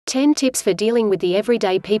10 tips for dealing with the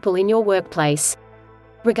everyday people in your workplace.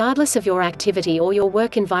 Regardless of your activity or your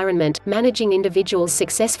work environment, managing individuals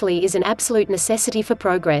successfully is an absolute necessity for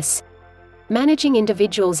progress. Managing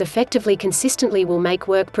individuals effectively consistently will make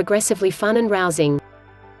work progressively fun and rousing.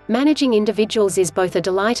 Managing individuals is both a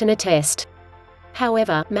delight and a test.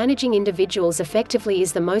 However, managing individuals effectively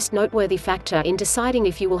is the most noteworthy factor in deciding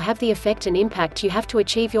if you will have the effect and impact you have to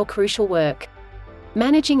achieve your crucial work.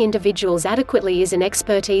 Managing individuals adequately is an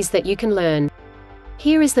expertise that you can learn.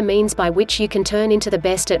 Here is the means by which you can turn into the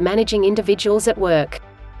best at managing individuals at work.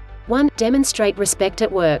 1. Demonstrate respect at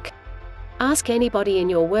work. Ask anybody in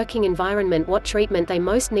your working environment what treatment they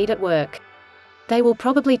most need at work. They will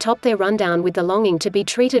probably top their rundown with the longing to be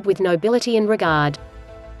treated with nobility and regard.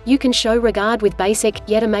 You can show regard with basic,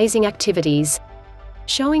 yet amazing activities.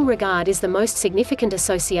 Showing regard is the most significant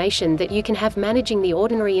association that you can have managing the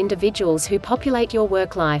ordinary individuals who populate your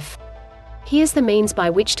work life. Here's the means by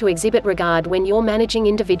which to exhibit regard when you're managing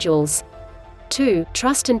individuals. 2.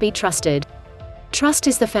 Trust and be trusted. Trust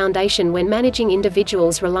is the foundation when managing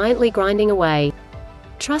individuals reliantly grinding away.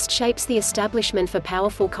 Trust shapes the establishment for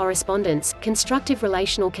powerful correspondence, constructive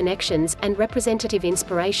relational connections, and representative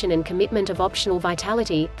inspiration and commitment of optional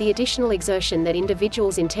vitality, the additional exertion that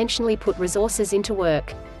individuals intentionally put resources into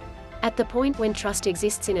work. At the point when trust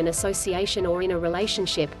exists in an association or in a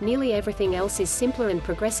relationship, nearly everything else is simpler and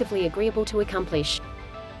progressively agreeable to accomplish.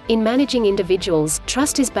 In managing individuals,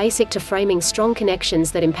 trust is basic to framing strong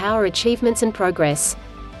connections that empower achievements and progress.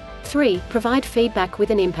 3. Provide feedback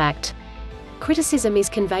with an impact. Criticism is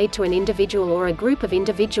conveyed to an individual or a group of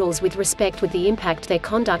individuals with respect with the impact their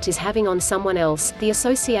conduct is having on someone else, the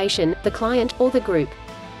association, the client, or the group.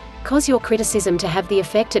 Cause your criticism to have the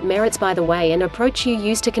effect it merits by the way and approach you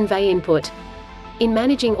use to convey input. In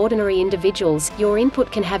managing ordinary individuals, your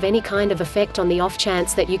input can have any kind of effect on the off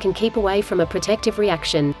chance that you can keep away from a protective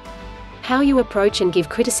reaction. How you approach and give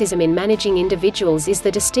criticism in managing individuals is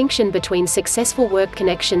the distinction between successful work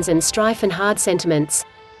connections and strife and hard sentiments.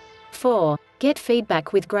 4. Get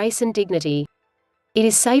feedback with grace and dignity. It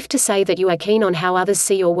is safe to say that you are keen on how others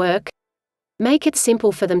see your work. Make it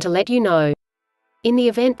simple for them to let you know. In the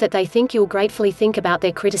event that they think you'll gratefully think about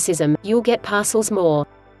their criticism, you'll get parcels more.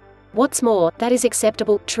 What's more, that is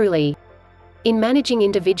acceptable, truly. In managing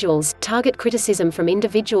individuals, target criticism from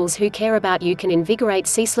individuals who care about you can invigorate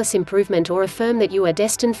ceaseless improvement or affirm that you are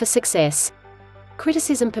destined for success.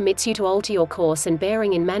 Criticism permits you to alter your course and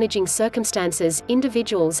bearing in managing circumstances,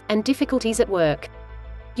 individuals, and difficulties at work.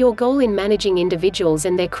 Your goal in managing individuals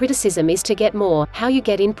and their criticism is to get more. How you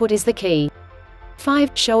get input is the key.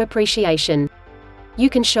 5. Show appreciation.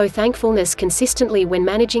 You can show thankfulness consistently when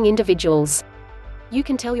managing individuals. You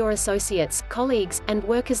can tell your associates, colleagues, and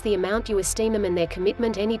workers the amount you esteem them and their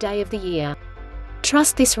commitment any day of the year.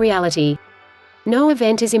 Trust this reality. No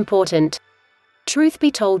event is important. Truth be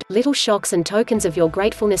told, little shocks and tokens of your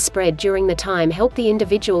gratefulness spread during the time help the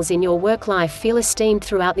individuals in your work life feel esteemed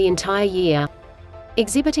throughout the entire year.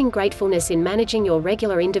 Exhibiting gratefulness in managing your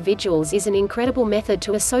regular individuals is an incredible method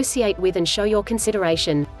to associate with and show your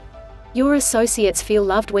consideration. Your associates feel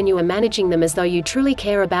loved when you are managing them as though you truly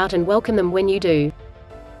care about and welcome them when you do.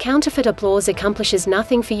 Counterfeit applause accomplishes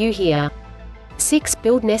nothing for you here. 6.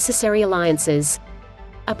 Build necessary alliances.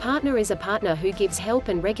 A partner is a partner who gives help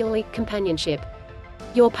and regularly companionship.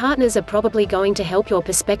 Your partners are probably going to help your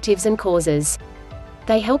perspectives and causes.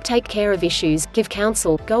 They help take care of issues, give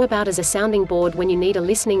counsel, go about as a sounding board when you need a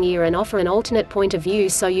listening ear and offer an alternate point of view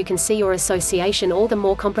so you can see your association all the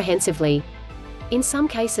more comprehensively. In some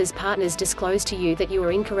cases, partners disclose to you that you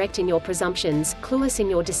are incorrect in your presumptions, clueless in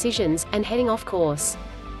your decisions, and heading off course.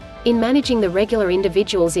 In managing the regular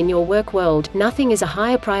individuals in your work world, nothing is a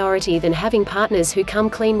higher priority than having partners who come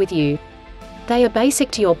clean with you. They are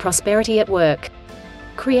basic to your prosperity at work.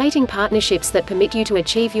 Creating partnerships that permit you to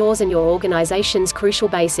achieve yours and your organization's crucial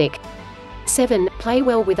basic. 7. Play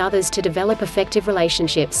well with others to develop effective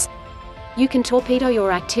relationships. You can torpedo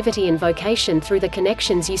your activity and vocation through the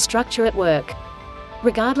connections you structure at work.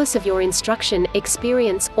 Regardless of your instruction,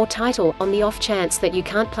 experience, or title, on the off chance that you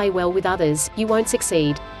can't play well with others, you won't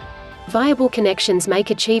succeed. Viable connections make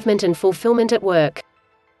achievement and fulfillment at work.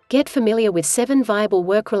 Get familiar with 7 viable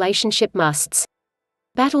work relationship musts.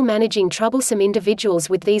 Battle managing troublesome individuals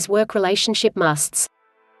with these work relationship musts.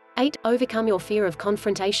 8. Overcome your fear of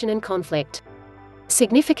confrontation and conflict.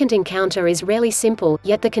 Significant encounter is rarely simple,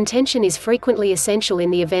 yet the contention is frequently essential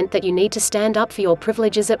in the event that you need to stand up for your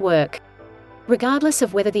privileges at work. Regardless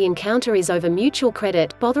of whether the encounter is over mutual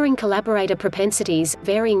credit, bothering collaborator propensities,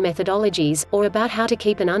 varying methodologies, or about how to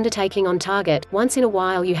keep an undertaking on target, once in a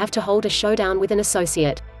while you have to hold a showdown with an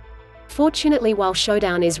associate. Fortunately, while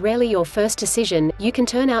showdown is rarely your first decision, you can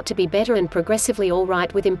turn out to be better and progressively all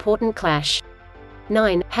right with important clash.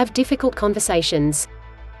 9. Have difficult conversations.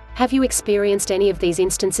 Have you experienced any of these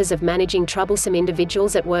instances of managing troublesome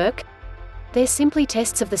individuals at work? They're simply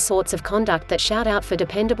tests of the sorts of conduct that shout out for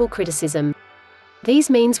dependable criticism. These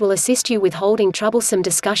means will assist you with holding troublesome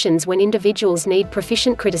discussions when individuals need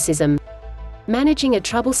proficient criticism. Managing a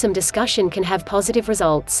troublesome discussion can have positive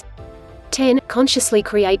results. 10. Consciously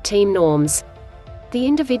create team norms. The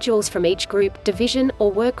individuals from each group, division, or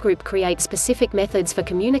work group create specific methods for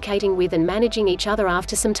communicating with and managing each other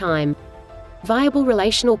after some time. Viable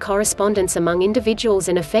relational correspondence among individuals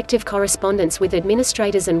and effective correspondence with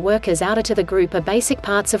administrators and workers outer to the group are basic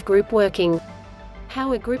parts of group working.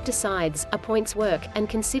 How a group decides, appoints work, and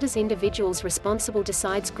considers individuals responsible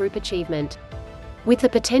decides group achievement. With the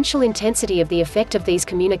potential intensity of the effect of these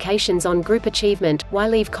communications on group achievement, why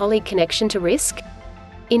leave colleague connection to risk?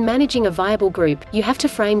 In managing a viable group, you have to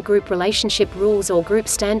frame group relationship rules or group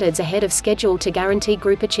standards ahead of schedule to guarantee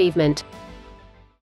group achievement.